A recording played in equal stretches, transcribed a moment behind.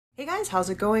Hey guys, how's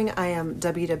it going? I am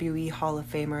WWE Hall of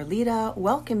Famer Lita,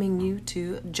 welcoming you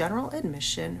to General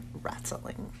Admission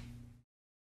Wrestling.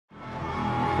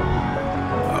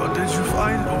 How did you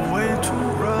find a way to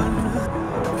run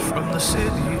from the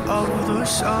city of the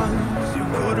sun? You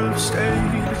could have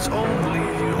stayed, it's only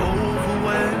over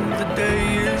when the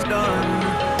day is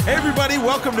done. Hey everybody,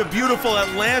 welcome to beautiful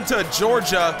Atlanta,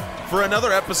 Georgia for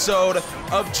another episode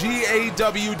of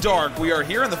GAW Dark. We are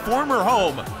here in the former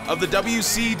home of the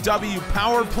WCW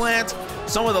Power Plant.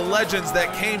 Some of the legends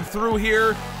that came through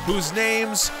here whose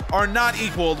names are not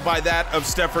equaled by that of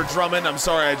Stefford Drummond. I'm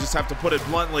sorry, I just have to put it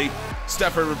bluntly.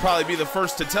 Stefford would probably be the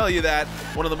first to tell you that.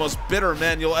 One of the most bitter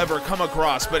men you'll ever come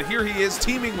across. But here he is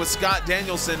teaming with Scott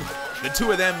Danielson. The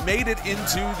two of them made it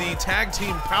into the tag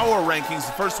team power rankings,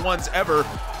 the first ones ever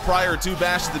prior to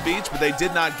Bash at the Beach, but they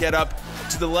did not get up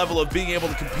to the level of being able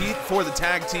to compete for the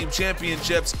tag team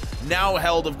championships, now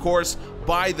held, of course,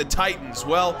 by the Titans.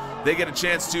 Well, they get a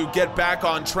chance to get back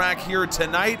on track here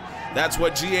tonight. That's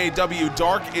what GAW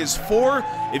Dark is for.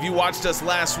 If you watched us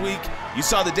last week, you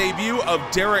saw the debut of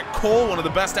Derrick Cole, one of the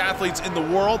best athletes in the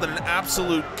world, and an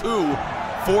absolute coup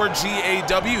for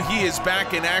GAW. He is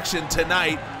back in action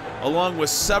tonight, along with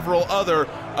several other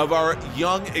of our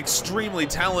young, extremely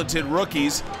talented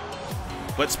rookies.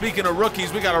 But speaking of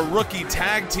rookies, we got a rookie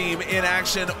tag team in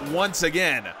action once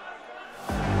again.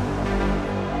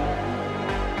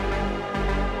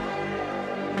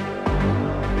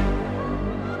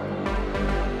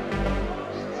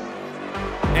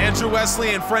 Andrew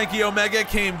Wesley and Frankie Omega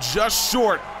came just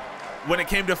short when it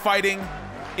came to fighting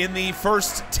in the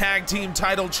first tag team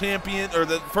title champion, or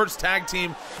the first tag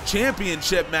team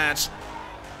championship match.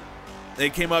 They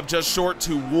came up just short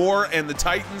to War and the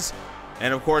Titans.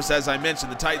 And of course, as I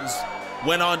mentioned, the Titans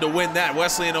went on to win that.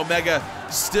 Wesley and Omega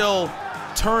still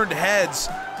turned heads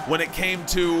when it came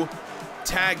to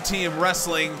tag team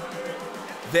wrestling.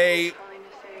 They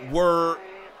were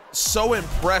so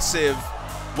impressive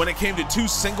when it came to two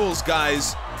singles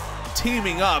guys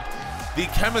teaming up. The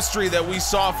chemistry that we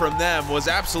saw from them was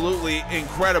absolutely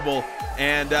incredible.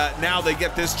 And now they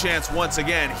get this chance once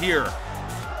again here.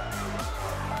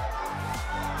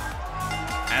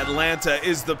 Atlanta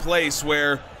is the place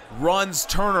where runs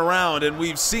turn around, and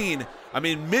we've seen,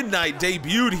 Midnight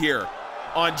debuted here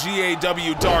on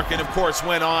GAW Dark and of course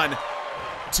went on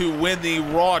to win the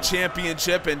Raw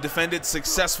Championship and defend it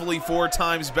successfully, 4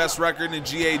 times best record in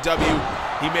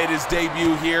GAW. He made his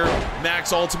debut here.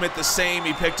 Max Ultimate the same.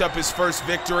 He picked up his first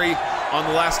victory on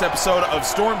the last episode of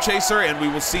Storm Chaser, and we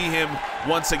will see him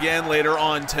once again later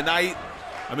on tonight.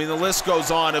 The list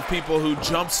goes on of people who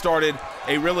jump-started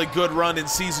a really good run in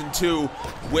Season 2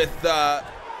 with a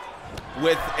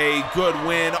good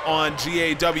win on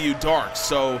GAW Dark.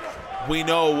 So we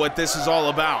know what this is all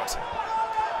about.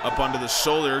 Up under the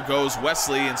shoulder goes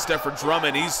Wesley and Stefford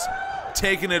Drummond. He's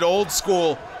taking it old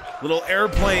school. Little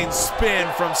airplane spin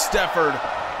from Stefford.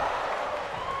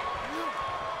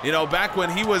 You know, back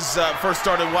when he was first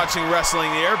started watching wrestling,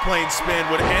 the airplane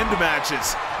spin would end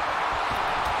matches.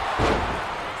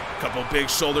 Couple big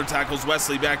shoulder tackles,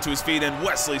 Wesley back to his feet, and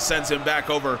Wesley sends him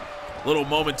back over. Little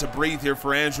moment to breathe here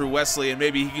for Andrew Wesley, and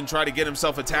maybe he can try to get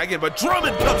himself a tag in, but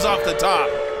Drummond comes off the top.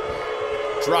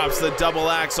 Drops the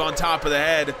double axe on top of the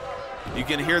head. You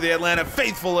can hear the Atlanta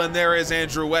faithful, and there is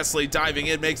Andrew Wesley diving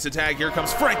in, makes the tag. Here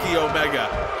comes Frankie Omega.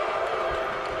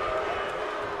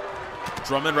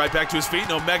 Drummond right back to his feet,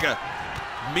 and Omega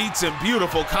meets him.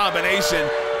 Beautiful combination.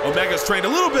 Omega's trained a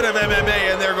little bit of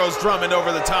MMA, and there goes Drummond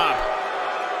over the top.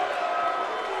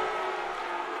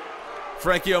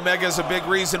 Frankie Omega is a big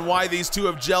reason why these two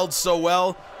have gelled so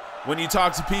well. When you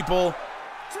talk to people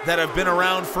that have been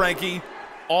around Frankie,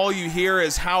 all you hear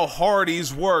is how hard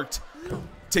he's worked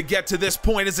to get to this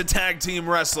point as a tag team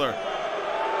wrestler.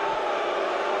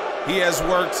 He has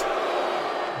worked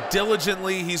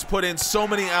diligently. He's put in so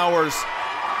many hours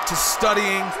to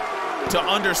studying, to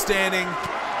understanding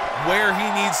where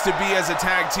he needs to be as a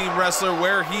tag team wrestler,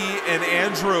 where he and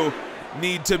Andrew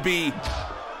need to be,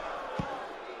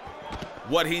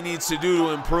 what he needs to do to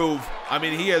improve.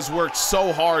 He has worked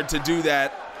so hard to do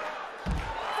that.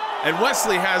 And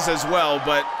Wesley has as well,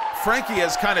 but Frankie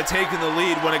has kind of taken the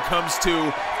lead when it comes to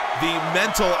the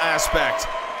mental aspect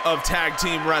of tag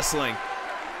team wrestling.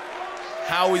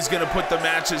 How he's going to put the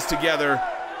matches together,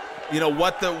 you know,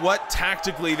 what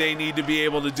tactically they need to be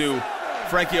able to do.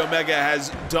 Frankie Omega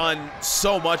has done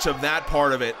so much of that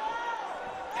part of it.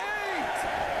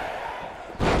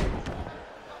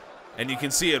 And you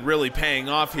can see it really paying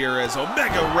off here as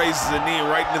Omega raises a knee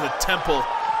right into the temple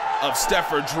of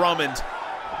Stefford Drummond.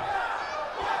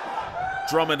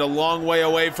 Drummond a long way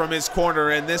away from his corner,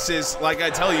 and this is, like I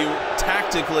tell you,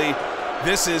 tactically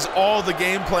this is all the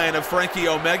game plan of Frankie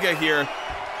Omega here,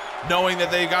 knowing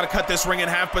that they got to cut this ring in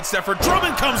half, but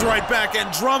Drummond comes right back,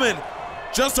 and Drummond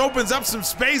just opens up some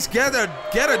space. Get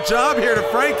a job here to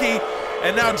Frankie,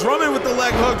 and now Drummond with the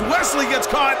leg hooked. Wesley gets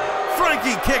caught.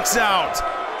 Frankie kicks out.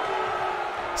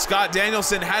 Scott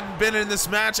Danielson hadn't been in this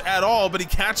match at all, but he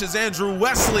catches Andrew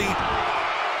Wesley.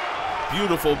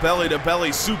 Beautiful belly-to-belly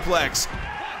suplex.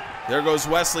 There goes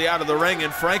Wesley out of the ring,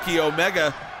 and Frankie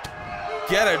Omega,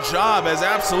 get a job, has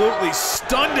absolutely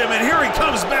stunned him, and here he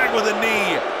comes back with a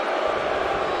knee.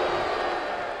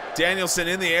 Danielson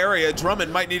in the area.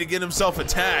 Drummond might need to get himself a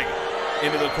tag.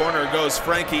 Into the corner goes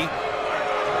Frankie,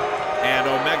 and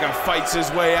Omega fights his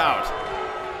way out.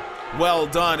 Well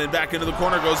done, and back into the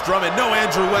corner goes Drummond. No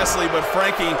Andrew Wesley, but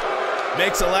Frankie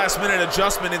makes a last-minute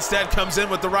adjustment. Instead comes in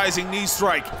with the rising knee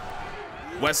strike.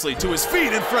 Wesley to his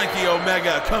feet, and Frankie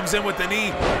Omega comes in with the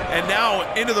knee. And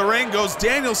now into the ring goes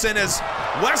Danielson as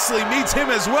Wesley meets him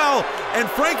as well. And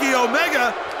Frankie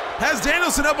Omega has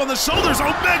Danielson up on the shoulders.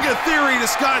 Omega theory to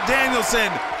Scott Danielson.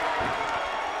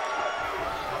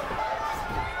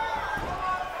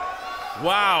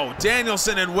 Wow,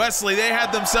 Danielson and Wesley, they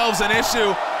had themselves an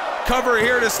issue. Cover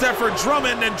here to Stefford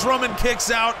Drummond, and Drummond kicks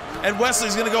out, and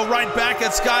Wesley's gonna go right back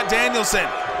at Scott Danielson.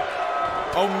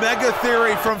 Omega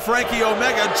theory from Frankie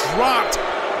Omega dropped.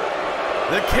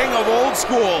 The king of old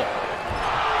school.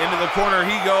 Into the corner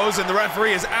he goes, and the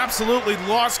referee has absolutely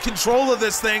lost control of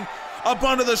this thing. Up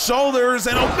onto the shoulders,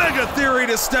 and Omega theory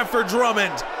to Stefford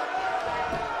Drummond.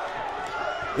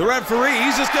 The referee,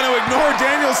 he's just going to ignore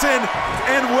Danielson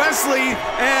and Wesley,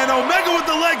 and Omega with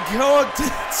the leg hooked.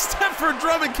 Stefford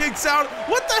Drummond kicks out.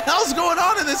 What the hell's going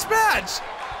on in this match?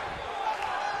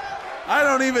 I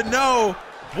don't even know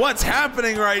what's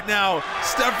happening right now.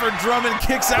 Stefford Drummond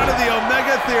kicks out of the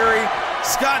Omega theory.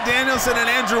 Scott Danielson and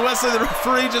Andrew Wesley, the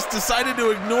referee, just decided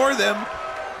to ignore them.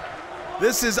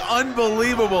 This is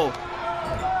unbelievable.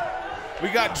 We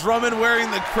got Drummond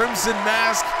wearing the crimson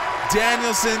mask.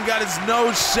 Danielson got his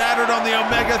nose shattered on the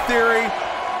Omega theory.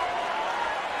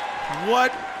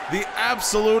 What the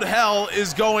absolute hell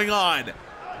is going on?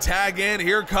 Tag in,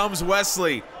 here comes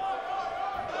Wesley.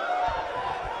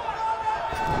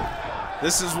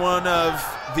 This is one of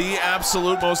the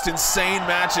absolute most insane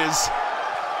matches,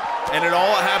 and it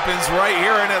all happens right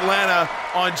here in Atlanta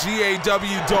on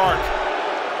GAW Dark.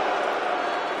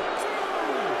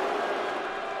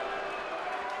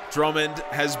 Drummond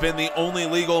has been the only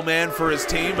legal man for his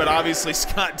team, but obviously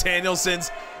Scott Danielson's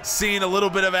seen a little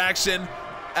bit of action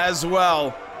as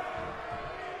well.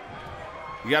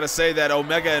 You got to say that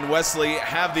Omega and Wesley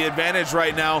have the advantage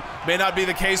right now. May not be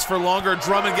the case for longer.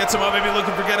 Drummond gets him up, maybe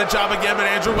looking for get a job again, but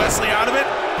Andrew Wesley out of it.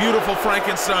 Beautiful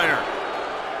Frankensteiner.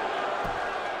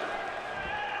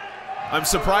 I'm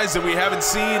surprised that we haven't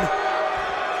seen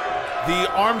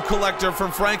the arm collector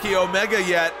from Frankie Omega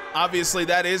yet. Obviously,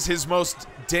 that is his most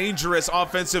dangerous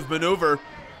offensive maneuver.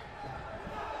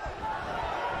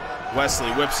 Wesley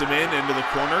whips him into the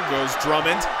corner, goes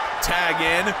Drummond, tag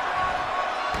in.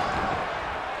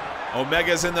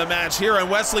 Omega's in the match here, and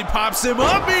Wesley pops him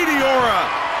up, Meteora!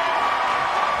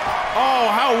 Oh,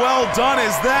 how well done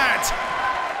is that?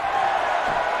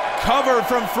 Cover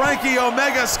from Frankie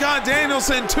Omega, Scott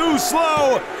Danielson too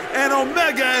slow, and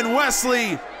Omega and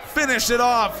Wesley finish it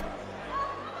off.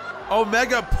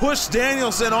 Omega pushed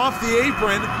Danielson off the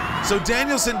apron, so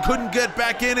Danielson couldn't get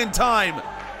back in time.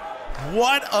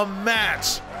 What a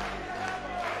match.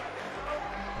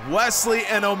 Wesley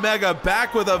and Omega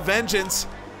back with a vengeance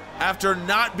after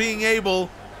not being able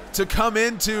to come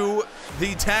into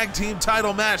the tag team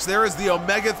title match. There is the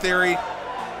Omega theory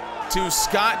to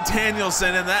Scott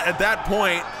Danielson, and at that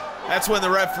point, that's when the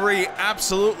referee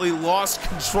absolutely lost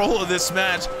control of this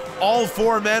match. All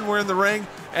four men were in the ring,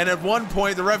 and at one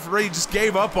point, the referee just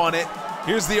gave up on it.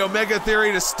 Here's the Omega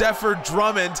theory to Stefford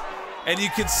Drummond, and you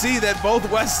can see that both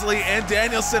Wesley and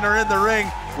Danielson are in the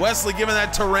ring. Wesley giving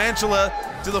that tarantula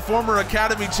to the former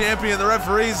Academy champion. The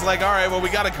referee's like, all right, well, we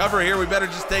got to cover here. We better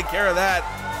just take care of that.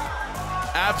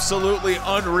 Absolutely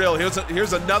unreal.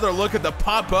 Here's another look at the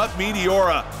pop-up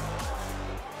Meteora.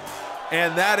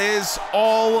 And that is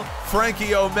all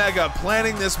Frankie Omega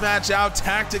planning this match out.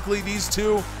 Tactically, these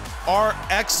two are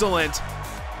excellent.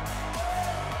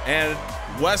 And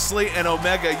Wesley and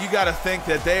Omega, you got to think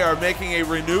that they are making a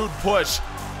renewed push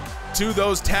to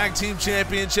those tag team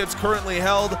championships currently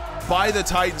held by the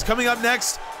Titans. Coming up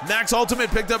next, Max Ultimate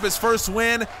picked up his first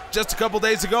win just a couple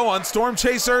days ago on Storm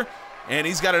Chaser, and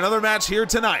he's got another match here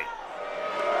tonight.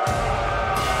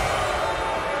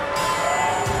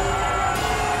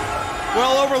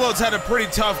 Well, Overload's had a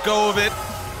pretty tough go of it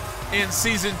in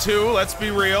Season 2, let's be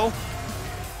real.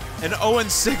 An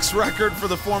 0-6 record for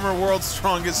the former world's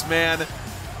strongest man.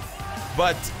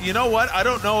 But you know what? I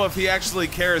don't know if he actually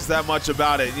cares that much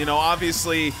about it. You know,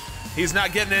 obviously, he's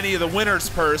not getting any of the winner's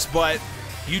purse, but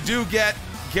you do get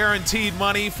guaranteed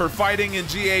money for fighting in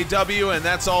GAW, and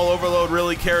that's all Overload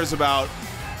really cares about.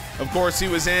 Of course, he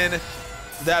was in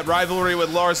that rivalry with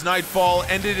Lars Nightfall,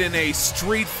 ended in a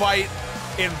street fight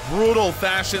in brutal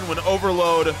fashion when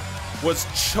Overload was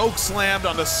choke-slammed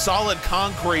onto solid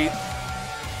concrete.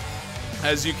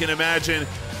 As you can imagine,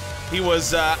 he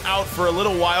was out for a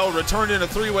little while, returned in a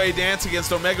three-way dance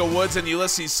against Omega Woods and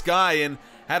Ulysses Sky, and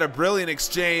had a brilliant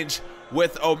exchange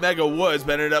with Omega Woods,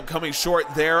 but ended up coming short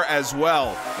there as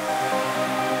well.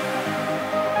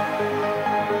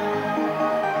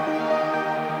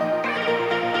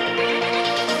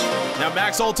 Now,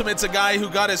 Max Ultimate's a guy who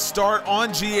got his start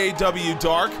on GAW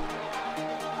Dark.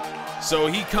 So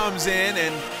he comes in,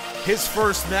 and his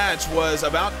first match was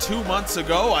about 2 months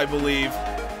ago, I believe.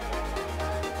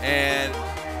 And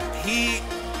he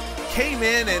came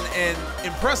in and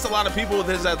impressed a lot of people with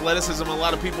his athleticism. A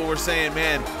lot of people were saying,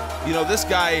 man, you know, this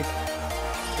guy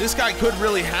could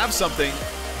really have something.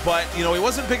 But, you know, he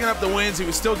wasn't picking up the wins. He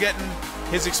was still getting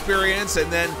his experience.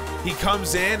 And then he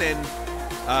comes in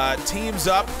and teams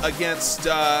up against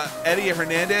Eddie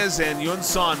Hernandez and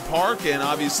Yunsan Park. And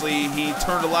obviously he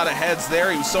turned a lot of heads there.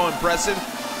 He was so impressive.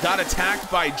 Got attacked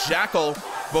by Jackal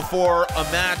before a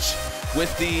match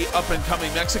with the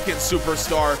up-and-coming Mexican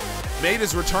superstar. Made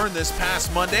his return this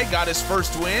past Monday, got his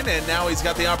first win, and now he's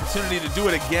got the opportunity to do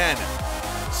it again.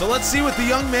 So let's see what the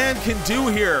young man can do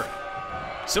here.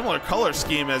 Similar color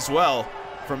scheme as well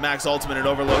from Max Ultimate and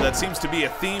Overload. That seems to be a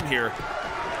theme here.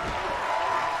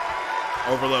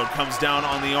 Overload comes down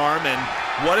on the arm,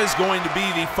 and what is going to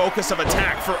be the focus of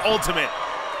attack for Ultimate?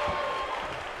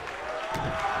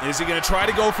 Is he going to try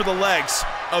to go for the legs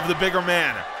of the bigger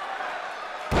man?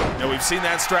 Now, we've seen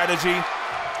that strategy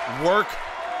work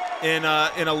in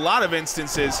a lot of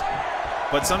instances,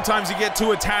 but sometimes you get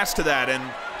too attached to that. And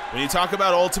when you talk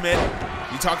about Ultimate,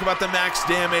 you talk about the max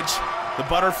damage, the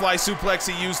butterfly suplex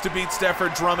he used to beat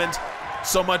Stefford Drummond.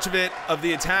 So much of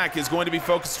the attack is going to be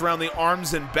focused around the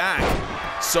arms and back.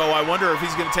 So I wonder if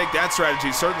he's going to take that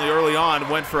strategy. Certainly early on,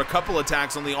 went for a couple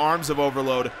attacks on the arms of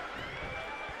Overload.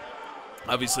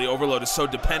 Obviously, Overload is so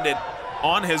dependent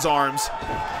on his arms,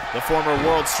 the former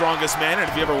world's strongest man, and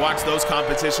if you ever watch those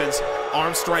competitions,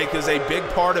 arm strength is a big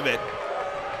part of it.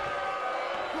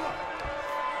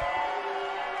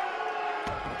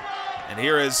 And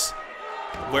here is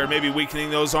where maybe weakening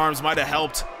those arms might have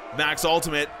helped Max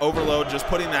Ultimate. Overload just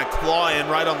putting that claw in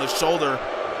right on the shoulder,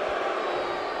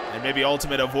 and maybe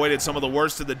Ultimate avoided some of the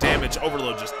worst of the damage.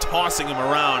 Overload just tossing him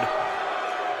around.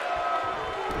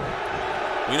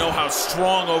 We know how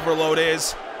strong Overload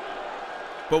is,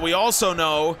 but we also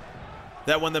know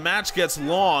that when the match gets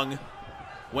long,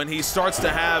 when he starts to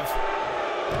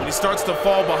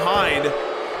fall behind,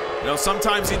 you know,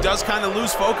 sometimes he does kind of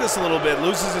lose focus a little bit,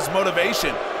 loses his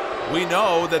motivation. We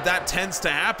know that that tends to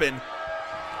happen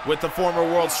with the former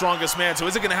world's strongest man. So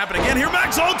is it going to happen again here?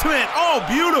 Max Ultimate! Oh,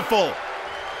 beautiful!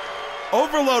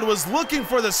 Overload was looking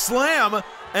for the slam,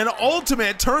 and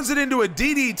Ultimate turns it into a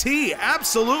DDT.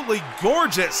 Absolutely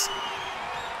gorgeous.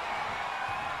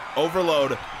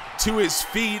 Overload to his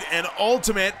feet, and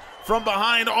Ultimate from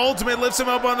behind. Ultimate lifts him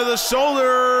up onto the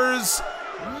shoulders.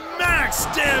 Max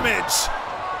damage.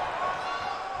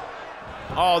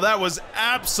 Oh, that was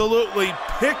absolutely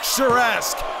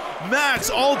picturesque. Max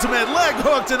Ultimate leg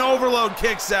hooked, and Overload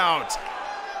kicks out.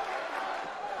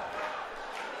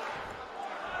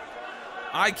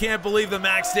 I can't believe the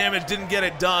max damage didn't get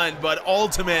it done, but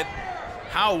Ultimate,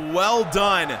 how well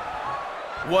done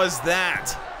was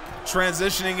that?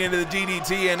 Transitioning into the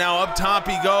DDT, and now up top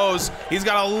he goes. He's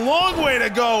got a long way to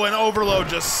go, and Overload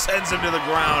just sends him to the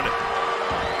ground.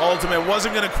 Ultimate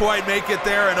wasn't going to quite make it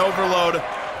there, and Overload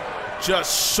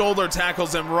just shoulder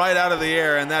tackles him right out of the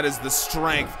air, and that is the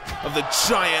strength of the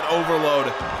giant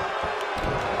Overload.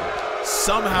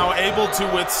 Somehow able to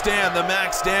withstand the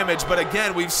max damage, but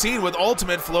again, we've seen with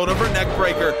Ultimate float over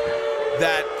neckbreaker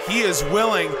that he is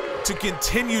willing to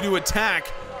continue to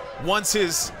attack once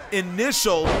his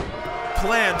initial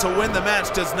plan to win the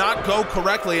match does not go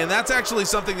correctly, and that's actually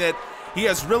something that he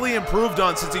has really improved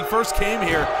on since he first came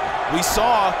here. We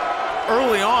saw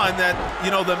early on that,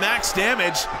 you know, the max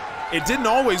damage, it didn't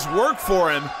always work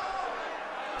for him.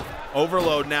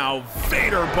 Overload now,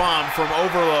 Vader bomb from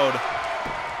Overload.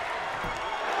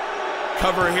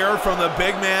 Cover here from the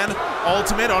big man.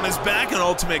 Ultimate on his back, and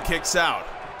Ultimate kicks out.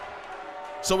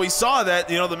 So we saw that,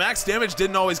 you know, the max damage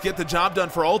didn't always get the job done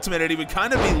for Ultimate, and he would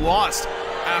kind of be lost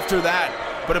after that.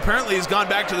 but apparently he's gone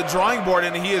back to the drawing board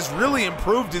and he has really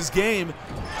improved his game.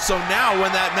 So now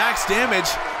when that max damage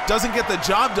doesn't get the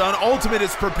job done, Ultimate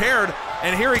is prepared,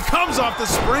 and here he comes off the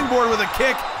springboard with a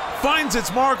kick, finds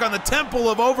its mark on the temple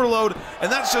of Overload, and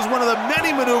that's just one of the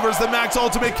many maneuvers that Max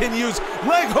Ultimate can use.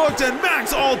 Leg hooked, and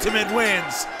Max Ultimate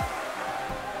wins.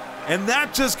 And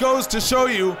that just goes to show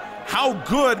you how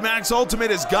good Max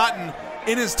Ultimate has gotten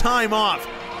in his time off.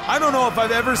 I don't know if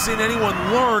I've ever seen anyone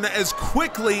learn as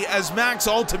quickly as Max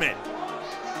Ultimate.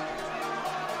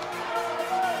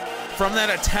 From that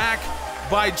attack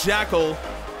by Jackal,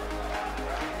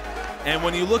 and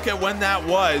when you look at when that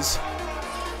was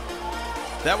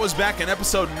back in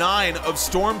episode 9 of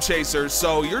Storm Chasers,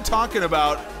 so you're talking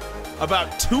about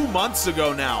 2 months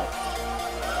ago now,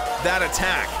 that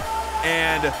attack.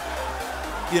 And,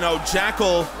 you know,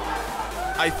 Jackal,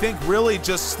 I think, really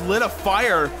just lit a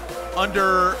fire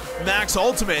under Max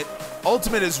Ultimate.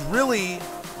 Ultimate has really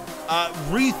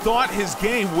rethought his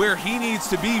game, where he needs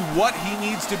to be, what he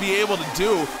needs to be able to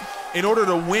do in order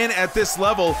to win at this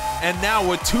level. And now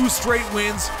with 2 straight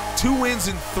wins, 2 wins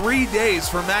in 3 days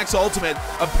for Max Ultimate,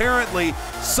 apparently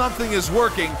something is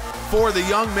working for the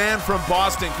young man from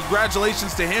Boston.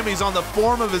 Congratulations to him. He's on the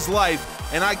form of his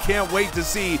life, and I can't wait to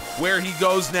see where he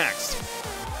goes next.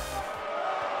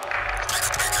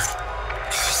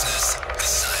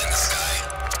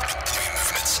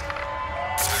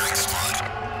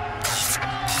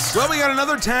 Well, we got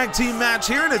another tag team match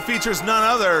here, and it features none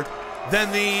other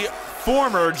than the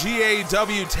former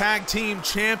GAW Tag Team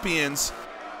Champions,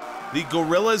 the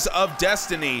Gorillas of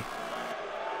Destiny.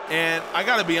 And I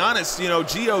gotta be honest, you know,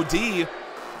 GOD,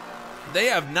 they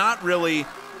have not really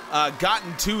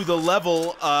gotten to the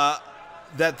level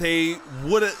that they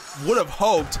would have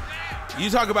hoped. You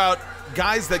talk about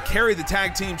guys that carry the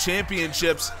Tag Team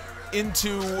Championships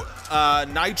into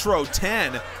Nitro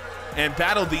 10 and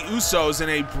battled the Usos in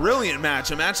a brilliant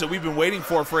match, a match that we've been waiting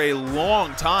for a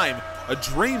long time, a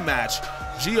dream match.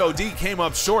 GOD came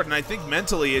up short, and I think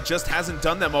mentally it just hasn't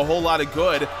done them a whole lot of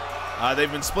good. They've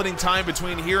been splitting time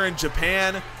between here and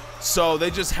Japan, so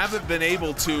they just haven't been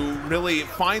able to really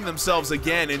find themselves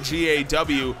again in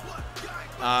GAW.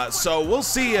 So we'll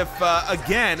see if,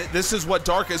 again, this is what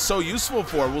Dark is so useful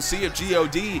for. We'll see if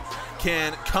GOD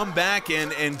can come back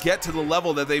and get to the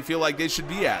level that they feel like they should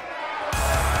be at.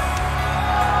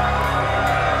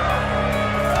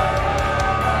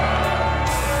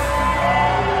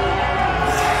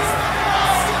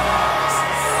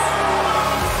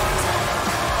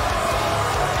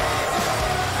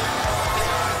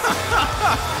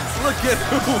 Look at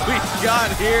who we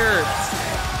got here.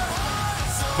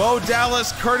 Bo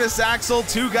Dallas, Curtis Axel,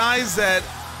 2 guys that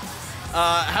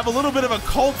have a little bit of a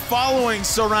cult following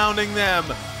surrounding them.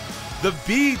 The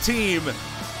B team,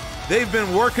 they've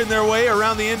been working their way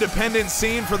around the independent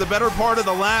scene for the better part of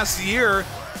the last year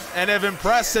and have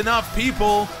impressed enough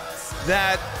people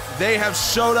that they have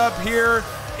showed up here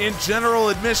in General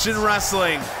Admission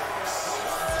Wrestling.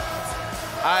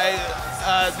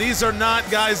 These are not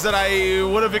guys that I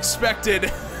would have expected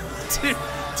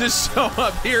to show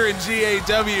up here in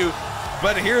GAW,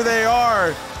 but here they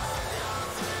are.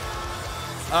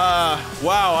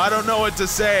 Wow, I don't know what to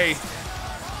say.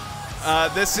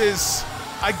 This is,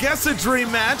 I guess, a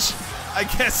dream match. I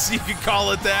guess you could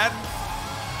call it that.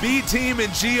 B team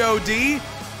and GOD.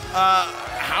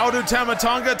 How do Tama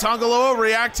Tonga, Tongaloa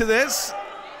react to this?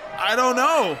 I don't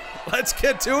know. Let's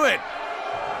get to it.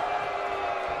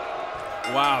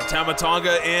 Wow, Tama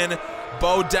Tonga in,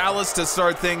 Bo Dallas to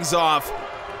start things off.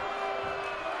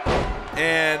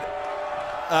 And,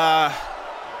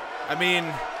 I mean,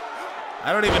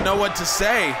 I don't even know what to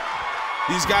say.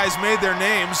 These guys made their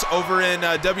names over in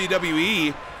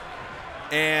WWE,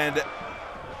 and,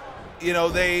 you know,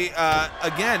 they,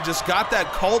 again, just got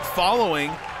that cult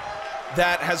following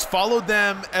that has followed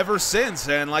them ever since.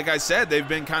 And like I said, they've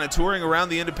been kind of touring around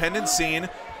the independent scene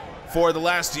for the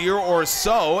last year or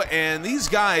so, and these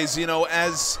guys, you know,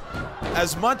 as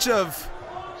much of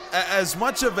a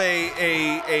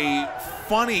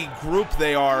funny group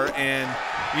they are, and,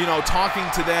 you know, talking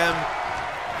to them,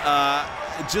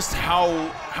 just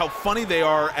how funny they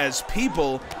are as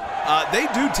people, they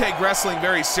do take wrestling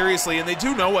very seriously, and they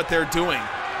do know what they're doing.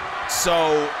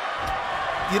 So,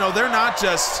 you know, they're not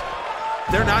just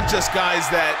guys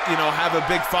that, you know, have a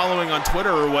big following on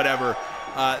Twitter or whatever.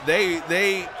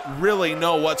 They really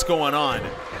know what's going on.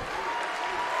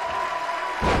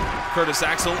 Curtis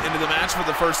Axel into the match for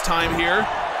the first time here.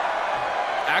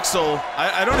 Axel,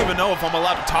 I don't even know if I'm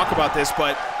allowed to talk about this,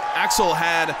 but Axel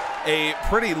had a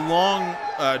pretty long,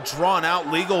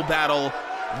 drawn-out legal battle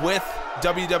with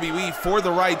WWE for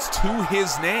the rights to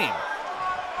his name.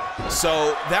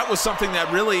 So that was something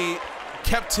that really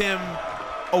kept him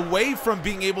away from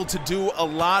being able to do a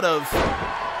lot of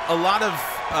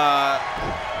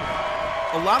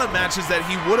matches that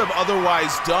he would have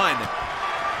otherwise done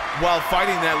while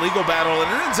fighting that legal battle.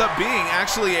 And it ends up being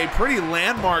actually a pretty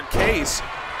landmark case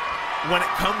when it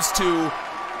comes to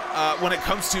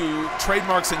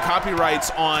trademarks and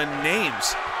copyrights on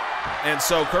names. And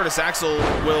so Curtis Axel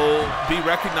will be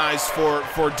recognized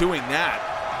for doing that.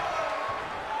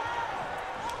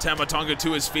 Tama Tonga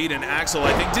to his feet, and Axel,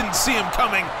 I think, didn't see him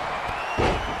coming.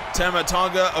 Tama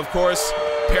Tonga, of course,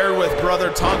 paired with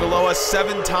brother Tongaloa,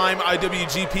 7-time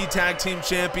IWGP Tag Team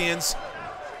Champions.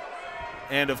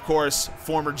 And, of course,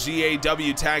 former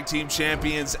GAW Tag Team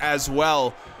Champions as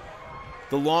well.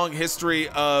 The long history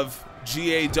of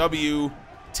GAW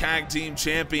Tag Team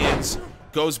Champions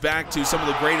goes back to some of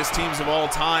the greatest teams of all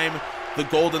time. The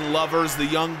Golden Lovers, the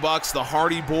Young Bucks, the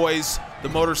Hardy Boys, the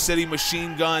Motor City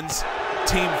Machine Guns,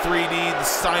 Team 3D, the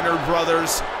Steiner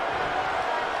Brothers.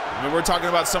 I mean, we're talking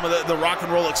about some of the Rock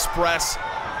and Roll Express,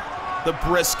 the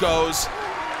Briscoes.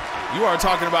 You are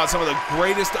talking about some of the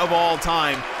greatest of all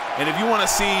time. And if you want to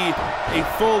see a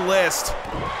full list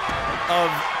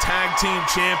of tag team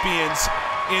champions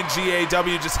in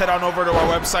GAW, just head on over to our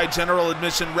website,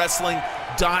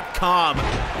 generaladmissionwrestling.com.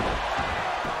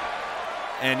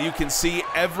 And you can see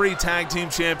every tag team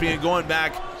champion going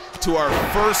back to our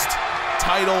first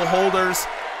title holders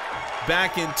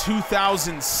back in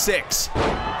 2006.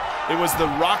 It was the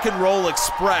Rock and Roll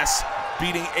Express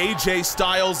beating AJ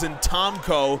Styles and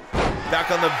Tomko back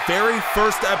on the very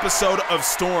first episode of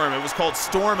Storm. It was called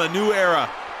Storm: A New Era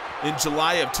in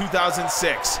July of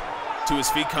 2006. To his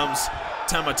feet comes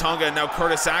Tama Tonga, and now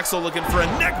Curtis Axel looking for a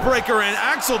neck breaker, and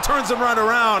Axel turns him right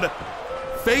around.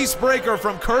 Face breaker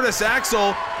from Curtis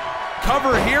Axel.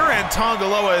 Cover here, and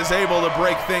Tongaloa is able to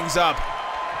break things up.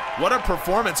 What a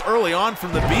performance early on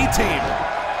from the B team.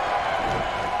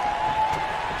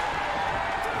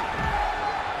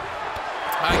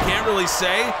 I can't really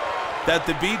say that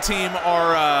the B team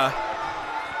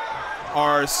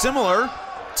are similar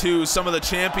to some of the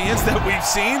champions that we've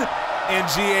seen in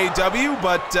GAW,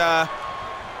 but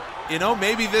you know,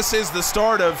 maybe this is the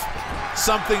start of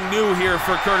something new here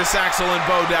for Curtis Axel and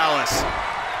Bo Dallas.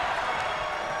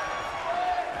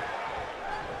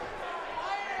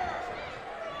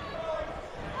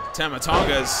 Tama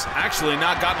Tonga's actually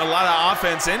not gotten a lot of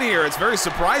offense in here. It's very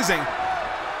surprising.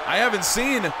 I haven't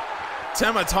seen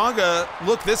Tama Tonga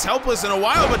look this helpless in a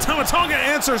while, but Tama Tonga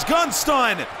answers gun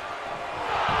stun.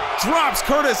 Drops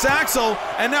Curtis Axel,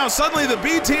 and now suddenly the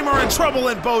B team are in trouble,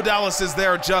 and Bo Dallas is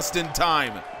there just in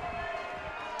time.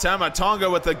 Tama Tonga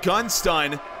with the gun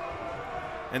stun,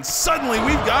 and suddenly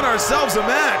we've got ourselves a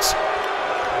match.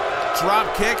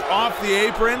 Drop kick off the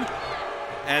apron,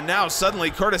 and now suddenly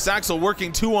Curtis Axel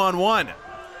working 2-on-1.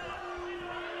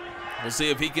 We'll see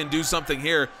if he can do something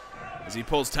here as he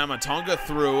pulls Tama Tonga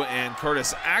through, and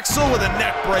Curtis Axel with a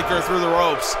neck breaker through the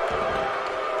ropes.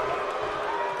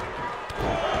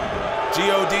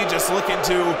 GOD just looking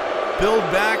to build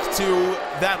back to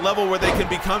that level where they can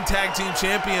become tag team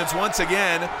champions once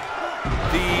again.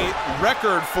 The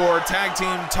record for tag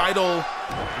team title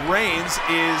reigns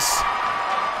is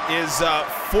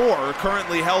 4,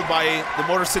 currently held by the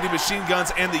Motor City Machine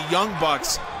Guns and the Young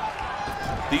Bucks.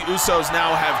 The Usos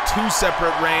now have 2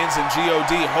 separate reigns, and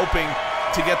GOD hoping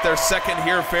to get their second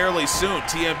here fairly soon.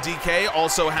 TMDK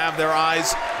also have their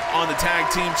eyes on the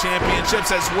tag team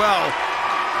championships as well.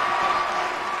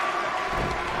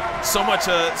 So much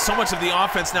of the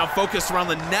offense now focused around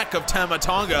the neck of Tama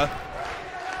Tonga,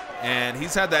 and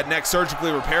he's had that neck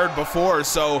surgically repaired before,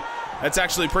 so that's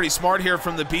actually pretty smart here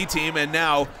from the B team. And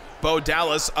now Bo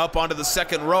Dallas up onto the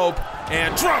second rope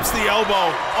and drops the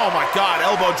elbow. Oh my God,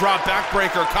 elbow drop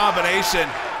backbreaker combination.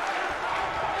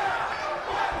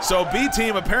 So B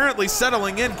team apparently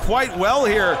settling in quite well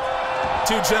here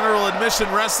to General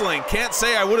Admission Wrestling. Can't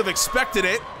say I would have expected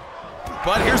it,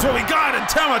 but here's what we got, and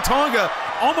Tama Tonga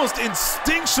almost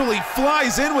instinctually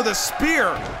flies in with a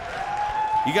spear.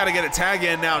 You got to get a tag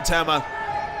in now, Tama.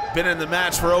 Been in the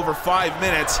match for over 5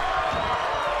 minutes,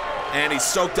 and he's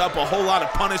soaked up a whole lot of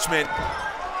punishment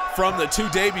from the 2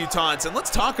 debutantes. And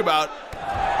let's talk about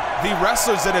the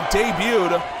wrestlers that have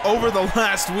debuted over the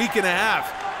last week and a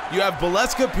half. You have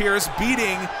Valeska Pierce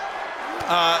beating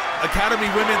Academy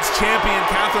Women's Champion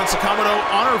Catherine Sakamoto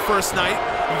on her first night.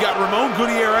 You got Ramon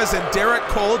Gutierrez and Derrick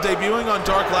Cole debuting on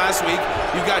Dark last week.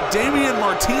 You got Damian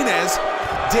Martinez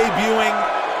debuting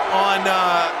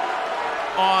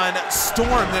on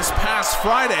Storm this past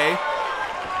Friday.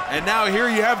 And now here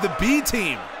you have the B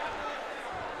team.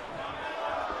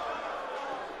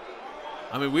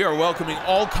 I mean, we are welcoming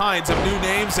all kinds of new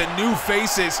names and new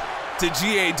faces to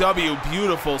GAW.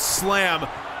 Beautiful slam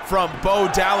from Bo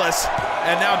Dallas.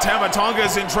 And now Tama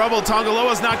Tonga's in trouble.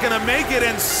 Tongaloa's not going to make it.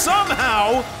 And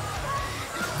somehow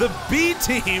the B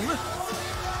team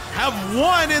have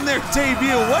won in their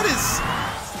debut. What is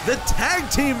the tag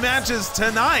team matches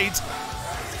tonight?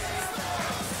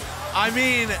 I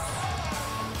mean,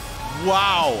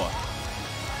 wow.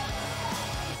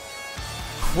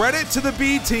 Credit to the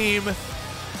B team.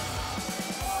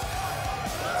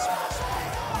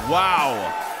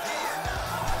 Wow.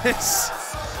 It's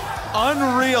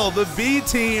unreal. The B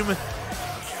team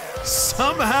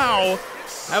somehow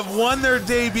have won their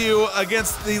debut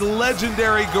against the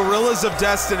legendary Gorillas of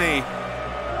Destiny.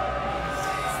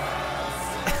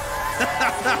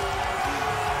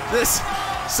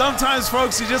 Sometimes,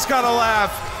 folks, you just gotta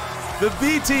laugh. The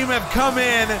B team have come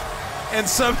in and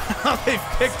somehow they've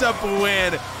picked up a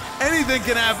win. Anything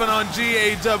can happen on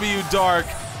GAW Dark.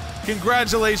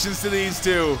 Congratulations to these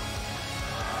two.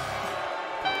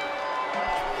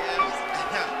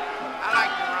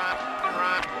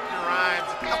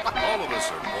 All of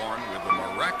us are born with a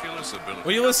miraculous ability.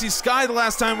 Well, Ulysses Sky, the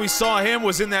last time we saw him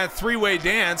was in that three-way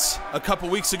dance a couple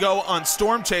weeks ago on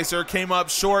Storm Chaser. Came up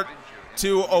short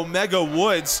to Omega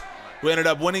Woods, who ended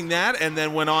up winning that and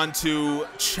then went on to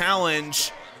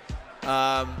challenge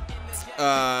Yunsan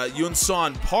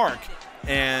Park.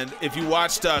 And if you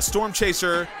watched Storm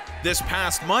Chaser this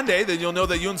past Monday, then you'll know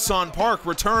that Yunsan Park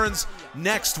returns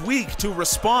next week to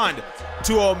respond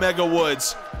to Omega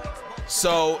Woods.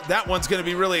 So that one's going to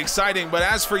be really exciting. But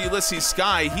as for Ulysses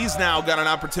Sky, he's now got an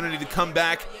opportunity to come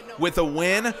back with a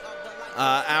win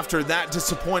after that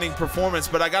disappointing performance.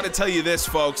 But I got to tell you this,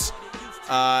 folks,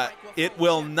 it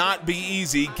will not be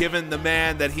easy given the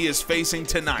man that he is facing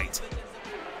tonight.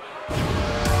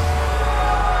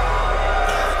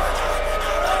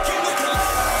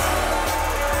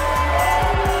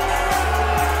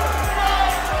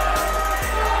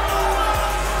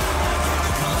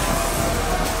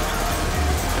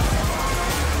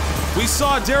 We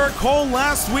saw Derrick Cole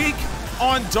last week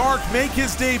on Dark make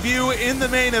his debut in the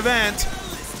main event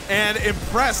and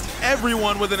impressed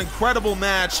everyone with an incredible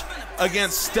match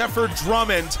against Stafford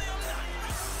Drummond.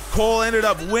 Cole ended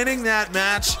up winning that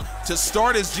match to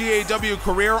start his GAW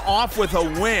career off with a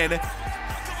win.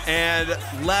 And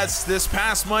this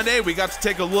past Monday, we got to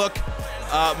take a look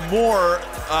more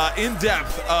in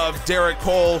depth of Derrick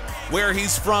Cole, where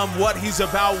he's from, what he's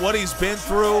about, what he's been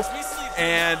through.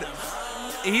 And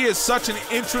he is such an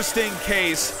interesting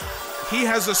case. He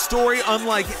has a story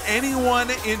unlike anyone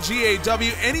in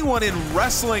GAW, anyone in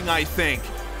wrestling, I think.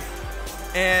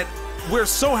 And we're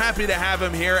so happy to have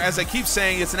him here. As I keep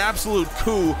saying, it's an absolute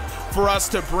coup for us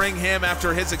to bring him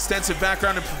after his extensive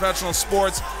background in professional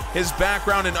sports, his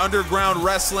background in underground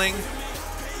wrestling,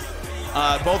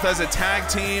 both as a tag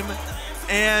team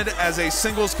and as a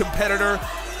singles competitor.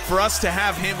 For us to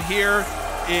have him here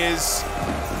is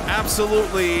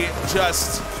absolutely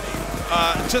just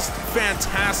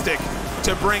fantastic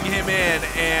to bring him in.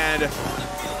 And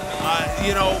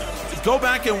you know, go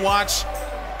back and watch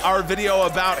our video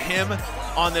about him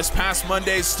on this past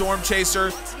Monday's Storm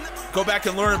Chaser. Go back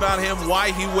and learn about him,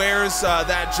 why he wears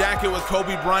that jacket with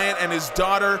Kobe Bryant and his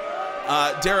daughter.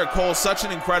 Derrick Cole, such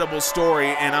an incredible story,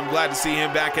 and I'm glad to see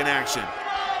him back in action.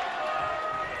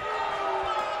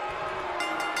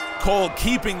 Cole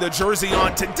keeping the jersey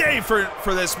on today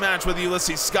for this match with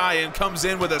Ulysses Sky, and comes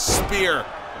in with a spear.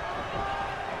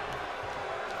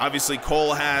 Obviously,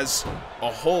 Cole has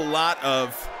a whole lot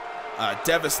of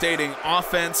devastating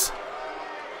offense.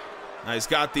 Now he's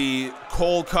got the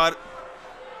Cole cut,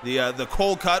 the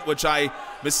Cole cut, which I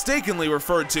mistakenly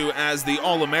referred to as the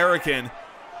All-American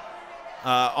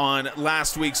on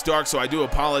last week's Dark, so I do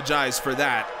apologize for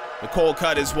that. The Cole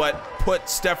cut is what put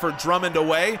Stafford Drummond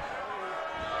away.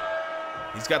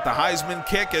 He's got the Heisman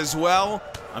kick as well.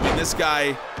 I mean, this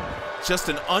guy, just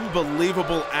an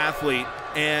unbelievable athlete.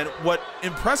 And what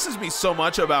impresses me so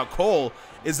much about Cole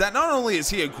is that not only is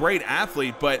he a great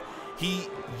athlete, but he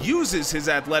uses his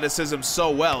athleticism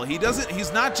so well.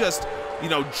 He's not just, you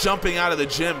know, jumping out of the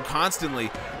gym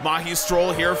constantly. Mahi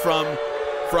Stroll here from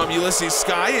Ulysses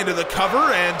Sky into the cover,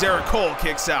 and Derrick Cole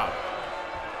kicks out.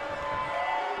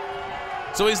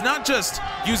 So he's not just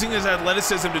using his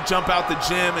athleticism to jump out the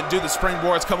gym and do the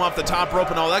springboards, come off the top rope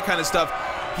and all that kind of stuff.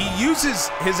 He uses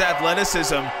his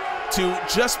athleticism to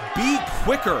just be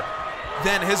quicker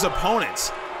than his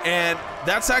opponents. And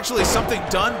that's actually something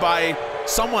done by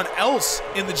someone else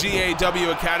in the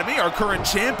GAW Academy. Our current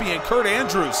champion, Kurt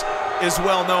Andrews, is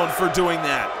well known for doing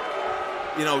that.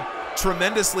 You know,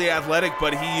 tremendously athletic,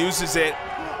 but he uses it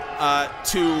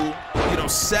to, you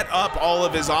set up all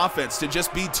of his offense to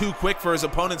just be too quick for his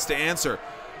opponents to answer.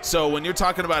 So when you're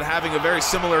talking about having a very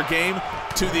similar game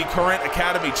to the current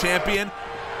Academy champion,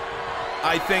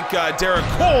 I think Derrick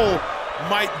Cole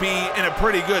might be in a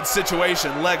pretty good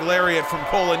situation. Leg lariat from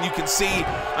Cole, and you can see,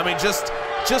 I mean, just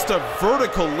a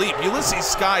vertical leap. Ulysses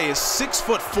Sky is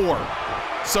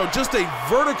 6'4", so just a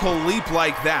vertical leap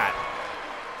like that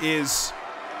is,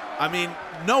 I mean,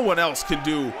 no one else can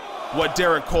do what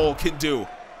Derrick Cole can do.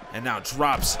 And now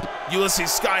drops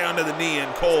Ulysses Sky onto the knee,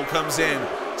 and Cole comes in,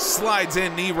 slides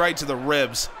in, knee right to the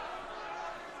ribs.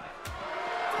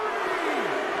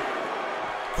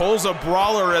 Cole's a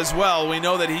brawler as well. We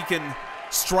know that he can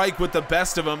strike with the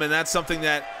best of them, and that's something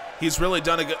that he's really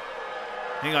done a good.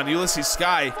 Hang on, Ulysses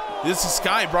Sky. Ulysses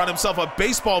Sky brought himself a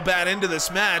baseball bat into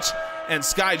this match, and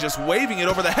Sky just waving it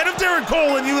over the head of Derrick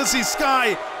Cole, and Ulysses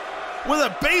Sky with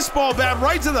a baseball bat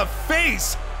right to the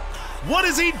face. What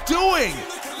is he doing?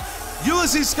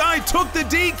 Ulysses Sky took the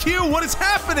DQ. What is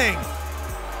happening?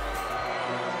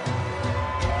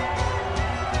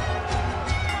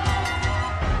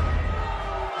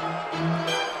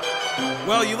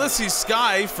 Well, Ulysses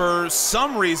Sky, for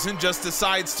some reason, just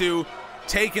decides to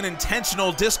take an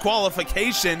intentional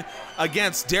disqualification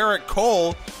against Derrick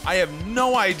Cole. I have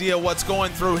no idea what's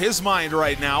going through his mind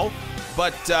right now,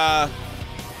 but I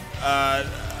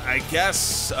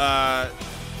guess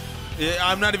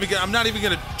I'm not even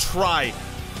gonna try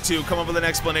to come up with an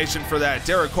explanation for that.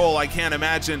 Derrick Cole, I can't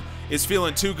imagine, is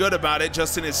feeling too good about it.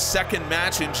 Just in his second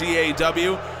match in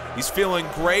GAW, he's feeling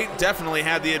great. Definitely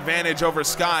had the advantage over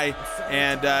Sky,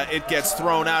 and it gets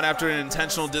thrown out after an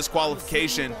intentional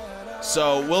disqualification.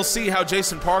 So we'll see how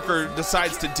Jason Parker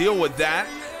decides to deal with that.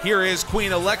 Here is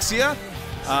Queen Alexia,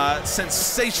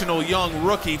 sensational young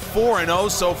rookie,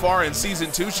 4-0 so far in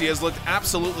Season 2. She has looked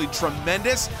absolutely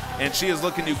tremendous, and she is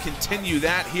looking to continue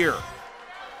that here.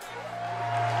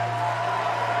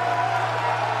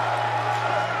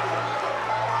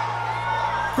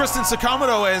 Kristin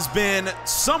Sakamoto has been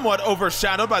somewhat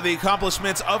overshadowed by the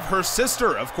accomplishments of her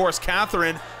sister, of course,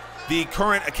 Catherine, the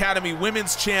current Academy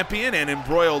Women's Champion, and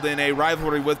embroiled in a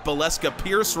rivalry with Valeska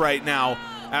Pierce right now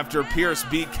after Pierce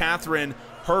beat Catherine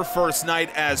her first night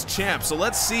as champ. So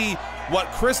let's see what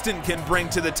Kristin can bring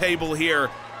to the table here,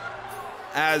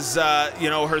 as you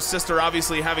know, her sister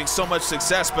obviously having so much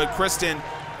success, but Kristin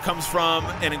comes from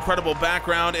an incredible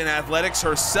background in athletics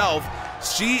herself.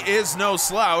 She is no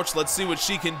slouch. Let's see what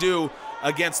she can do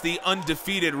against the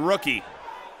undefeated rookie.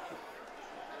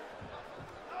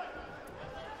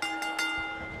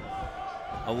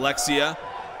 Alexia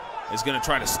is going to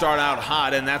try to start out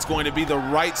hot, and that's going to be the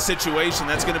right situation.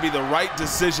 That's going to be the right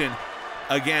decision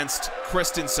against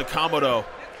Kristin Sakamoto.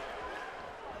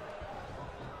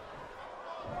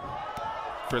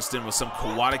 Kristin with some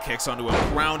Kawada kicks onto a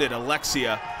grounded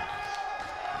Alexia.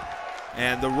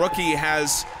 And the rookie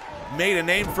has made a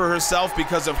name for herself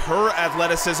because of her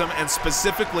athleticism and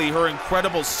specifically her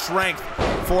incredible strength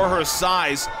for her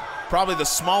size. Probably the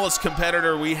smallest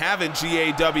competitor we have in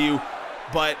GAW,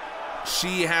 but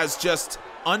she has just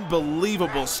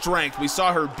unbelievable strength. We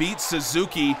saw her beat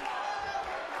Suzuki,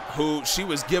 who she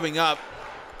was giving up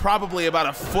probably about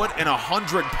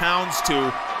 100 pounds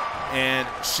to, and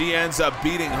she ends up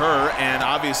beating her, and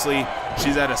obviously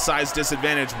she's at a size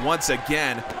disadvantage once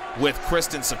again with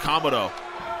Kristin Sakamoto.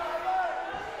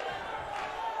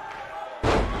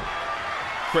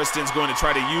 Kristin's going to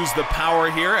try to use the power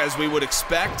here, as we would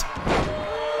expect.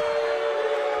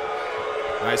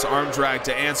 Nice arm drag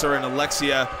to answer, and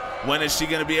Alexia, when is she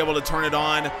going to be able to turn it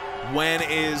on? When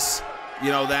is,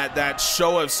 you know, that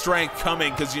show of strength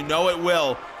coming? Because you know it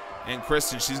will. And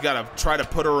Kristin, she's got to try to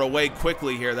put her away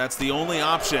quickly here. That's the only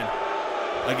option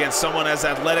against someone as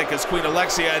athletic as Queen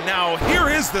Alexia. And now here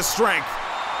is the strength.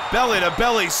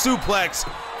 Belly-to-belly suplex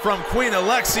from Queen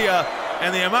Alexia,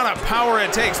 and the amount of power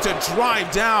it takes to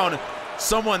drive down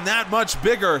someone that much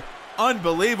bigger.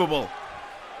 Unbelievable.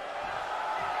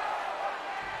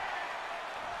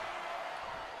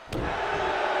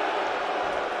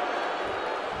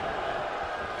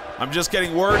 I'm just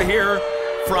getting word here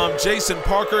from Jason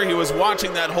Parker. He was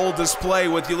watching that whole display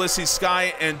with Ulysses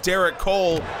Sky and Derrick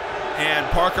Cole, and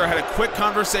Parker had a quick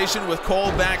conversation with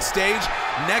Cole backstage.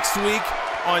 Next week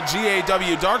on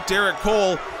GAW Dark, Derrick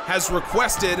Cole has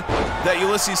requested that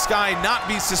Ulysses Sky not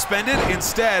be suspended.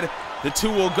 Instead, the two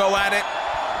will go at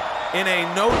it in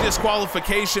a no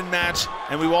disqualification match,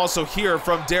 and we will also hear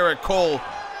from Derrick Cole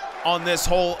on this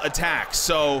whole attack.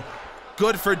 So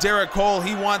good for Derrick Cole.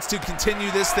 He wants to continue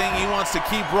this thing. He wants to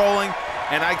keep rolling,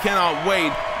 and I cannot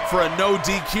wait for a no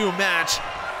DQ match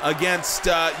against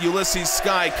Ulysses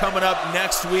Sky coming up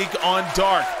next week on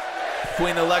Dark.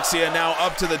 Queen Alexia now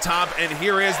up to the top, and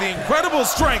here is the incredible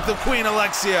strength of Queen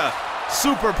Alexia.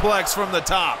 Superplex from the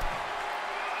top.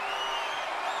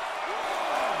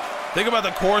 Think about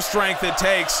the core strength it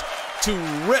takes to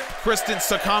rip Kristin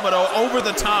Sakamoto over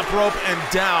the top rope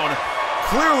and down,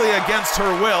 clearly against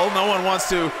her will. No one wants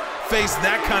to face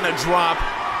that kind of drop.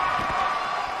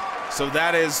 So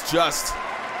that is just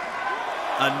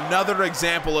another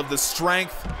example of the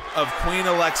strength of Queen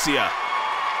Alexia.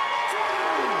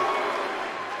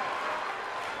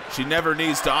 She never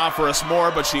needs to offer us more,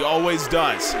 but she always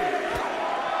does.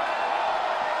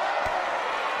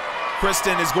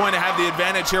 Kristin is going to have the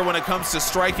advantage here when it comes to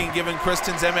striking, given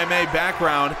Kristin's MMA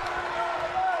background.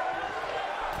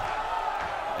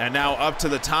 And now up to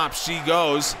the top she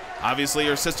goes. Obviously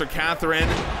her sister Catherine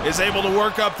is able to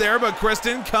work up there, but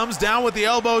Kristin comes down with the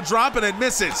elbow drop and it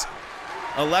misses.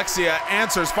 Alexia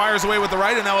answers, fires away with the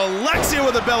right, and now Alexia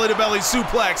with a belly-to-belly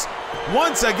suplex.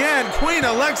 Once again, Queen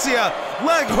Alexia,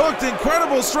 leg hooked,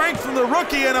 incredible strength from the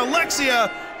rookie, and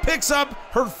Alexia picks up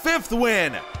her 5th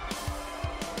win.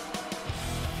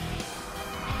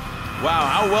 Wow,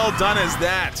 how well done is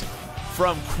that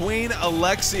from Queen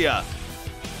Alexia?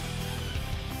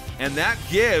 And that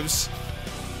gives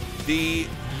the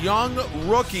young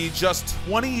rookie, just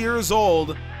 20 years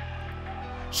old,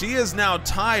 she is now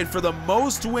tied for the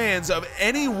most wins of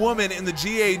any woman in the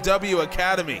GAW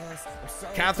Academy.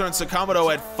 Catherine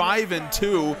Sakamoto at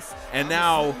 5-2, and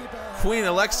now Queen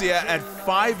Alexia at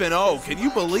 5-0. Can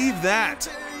you believe that?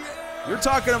 You're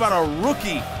talking about a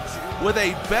rookie with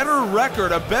a better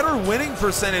record, a better winning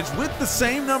percentage with the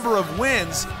same number of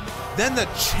wins than the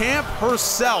champ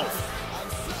herself.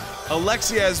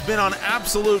 Alexia has been on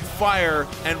absolute fire,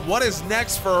 and what is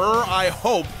next for her? I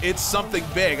hope it's something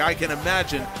big. I can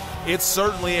imagine it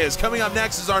certainly is. Coming up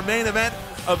next is our main event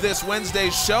of this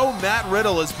Wednesday's show. Matt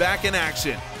Riddle is back in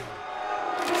action.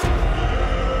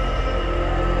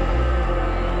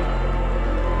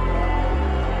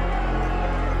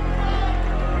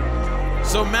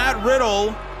 So Matt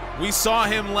Riddle, we saw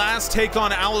him last take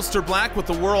on Aleister Black with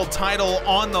the world title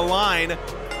on the line,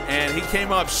 and he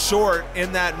came up short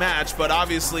in that match, but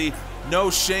obviously no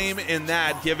shame in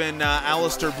that, given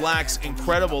Aleister Black's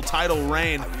incredible title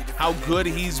reign, how good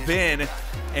he's been,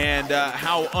 and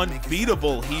how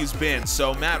unbeatable he's been.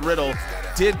 So Matt Riddle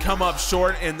did come up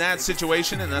short in that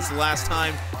situation, and that's the last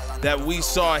time that we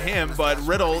saw him. But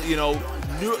Riddle, you know,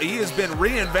 he has been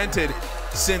reinvented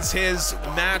since his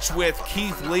match with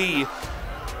Keith Lee.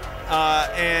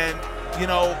 And, you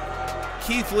know,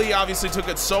 Keith Lee obviously took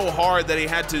it so hard that he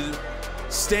had to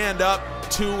stand up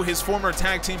to his former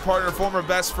tag team partner, former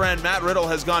best friend. Matt Riddle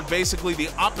has gone basically the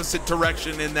opposite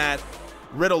direction in that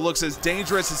Riddle looks as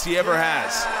dangerous as he ever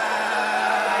has.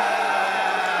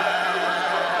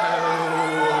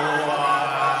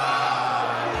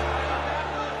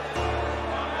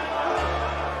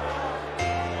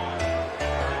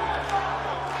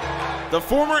 The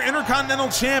former Intercontinental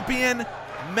Champion,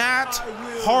 Matt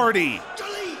Hardy,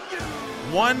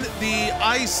 won the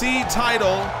IC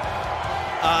title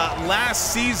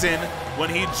last season when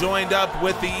he joined up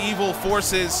with the evil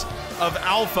forces of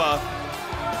Alpha.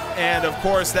 And of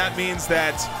course, that means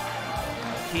that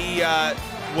he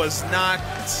was not,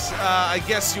 I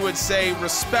guess you would say,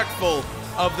 respectful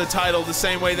of the title the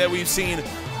same way that we've seen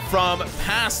from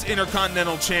past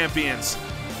Intercontinental champions.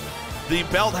 The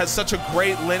belt has such a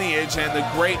great lineage and the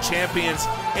great champions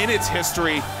in its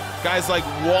history. Guys like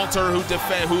Walter,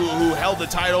 who held the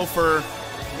title for,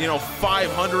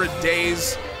 500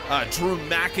 days. Drew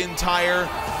McIntyre,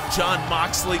 Jon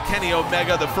Moxley, Kenny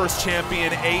Omega, the first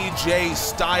champion, AJ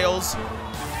Styles.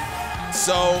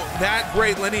 So that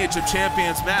great lineage of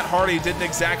champions, Matt Hardy didn't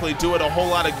exactly do it a whole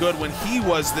lot of good when he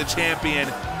was the champion.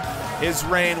 His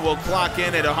reign will clock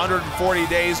in at 140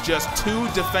 days, just 2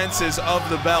 defenses of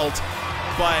the belt.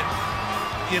 But,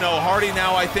 Hardy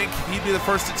now, I think he'd be the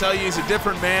first to tell you he's a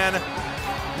different man.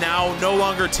 Now no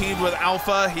longer teamed with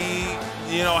Alpha. He,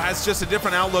 has just a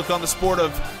different outlook on the sport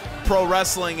of pro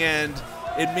wrestling, and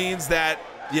it means that,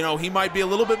 he might be a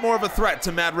little bit more of a threat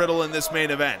to Matt Riddle in this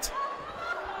main event.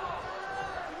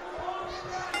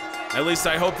 At least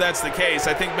I hope that's the case.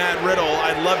 I think Matt Riddle,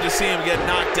 I'd love to see him get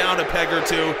knocked down a peg or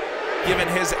two, given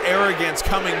his arrogance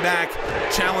coming back,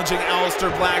 challenging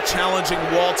Aleister Black, challenging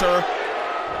Walter.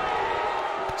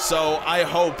 So I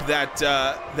hope that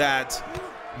that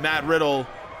Matt Riddle,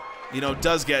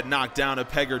 does get knocked down a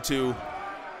peg or two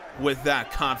with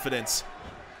that confidence.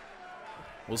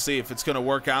 We'll see if it's going to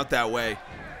work out that way.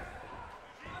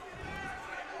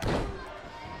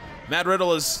 Matt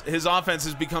Riddle, his offense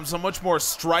has become so much more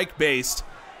strike-based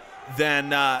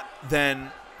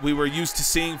than we were used to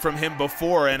seeing from him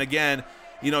before. And again,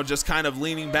 you know, just kind of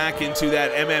leaning back into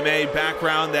that MMA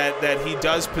background that he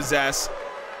does possess.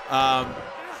 I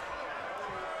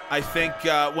think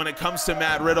when it comes to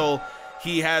Matt Riddle,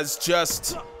 he has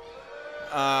just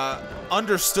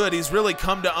understood, he's really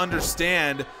come to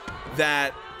understand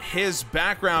that his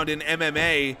background in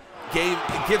MMA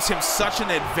gives him such an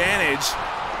advantage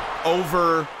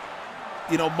over,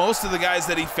 you know, most of the guys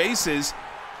that he faces,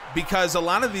 because a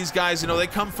lot of these guys, you know, they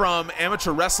come from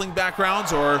amateur wrestling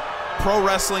backgrounds or pro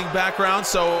wrestling backgrounds,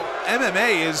 so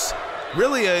MMA is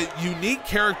really a unique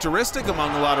characteristic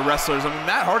among a lot of wrestlers. I mean,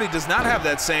 Matt Hardy does not have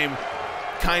that same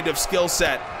kind of skill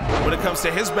set when it comes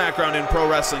to his background in pro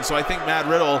wrestling. So I think Matt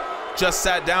Riddle just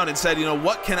sat down and said, you know,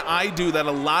 what can I do that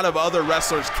a lot of other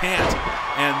wrestlers can't?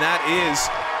 And that is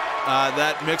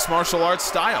that mixed martial arts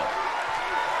style.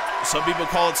 Some people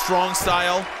call it strong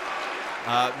style.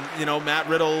 You know, Matt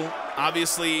Riddle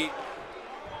obviously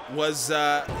is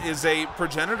a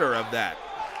progenitor of that.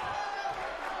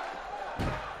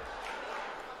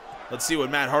 Let's see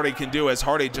what Matt Hardy can do, as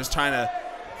Hardy just trying to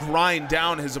grind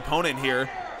down his opponent here.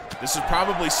 This is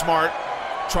probably smart,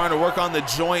 trying to work on the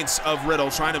joints of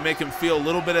Riddle, trying to make him feel a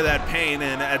little bit of that pain,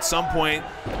 and at some point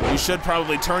you should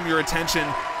probably turn your attention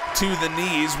to the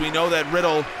knees. We know that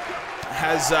Riddle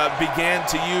has began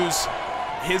to use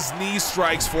his knee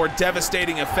strikes for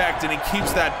devastating effect, and he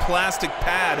keeps that plastic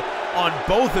pad on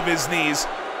both of his knees.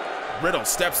 Riddle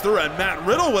steps through, and Matt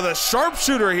Riddle with a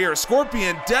sharpshooter here.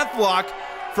 Scorpion deathlock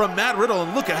from Matt Riddle,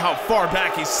 and look at how far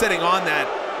back he's sitting on that.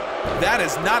 That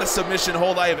is not a submission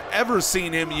hold I have ever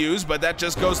seen him use, but that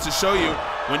just goes to show you,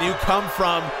 when you come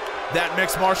from that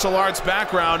mixed martial arts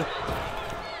background,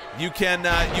 you can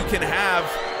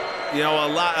have, you know,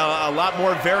 a lot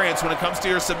more variance when it comes to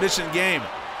your submission game.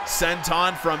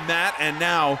 Senton from Matt, and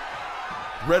now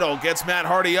Riddle gets Matt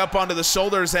Hardy up onto the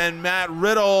shoulders, and Matt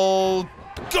Riddle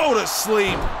go to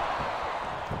sleep.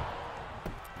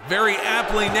 Very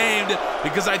aptly named,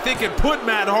 because I think it put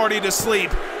Matt Hardy to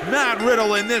sleep. Matt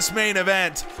Riddle in this main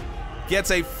event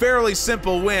gets a fairly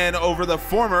simple win over the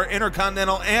former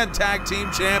Intercontinental and Tag Team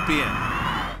Champion.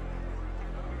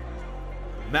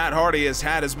 Matt Hardy has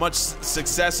had as much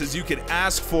success as you could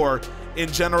ask for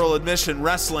in general admission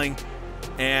wrestling,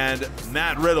 and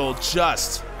Matt Riddle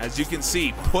just, as you can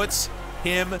see, puts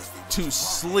him to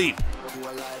sleep.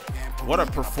 What a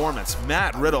performance.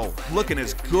 Matt Riddle looking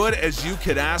as good as you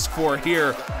could ask for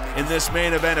here in this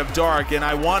main event of Dark, and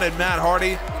I wanted Matt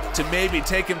Hardy to maybe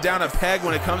take him down a peg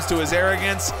when it comes to his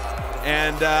arrogance,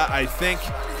 and I think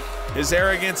his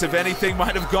arrogance, if anything,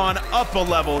 might have gone up a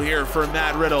level here for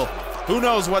Matt Riddle. Who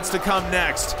knows what's to come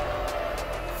next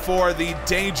for the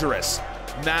dangerous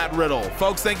Matt Riddle.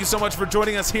 Folks, thank you so much for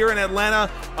joining us here in Atlanta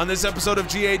on this episode of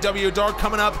GAW Dark.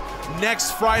 Coming up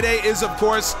next Friday is, of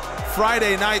course,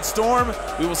 Friday Night Storm.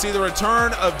 We will see the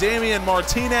return of Damian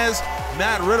Martinez.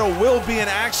 Matt Riddle will be in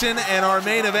action, and our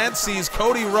main event sees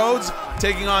Cody Rhodes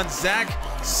taking on Zack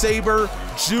Sabre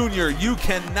Jr. You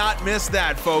cannot miss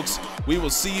that, folks. We will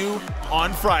see you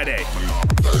on Friday.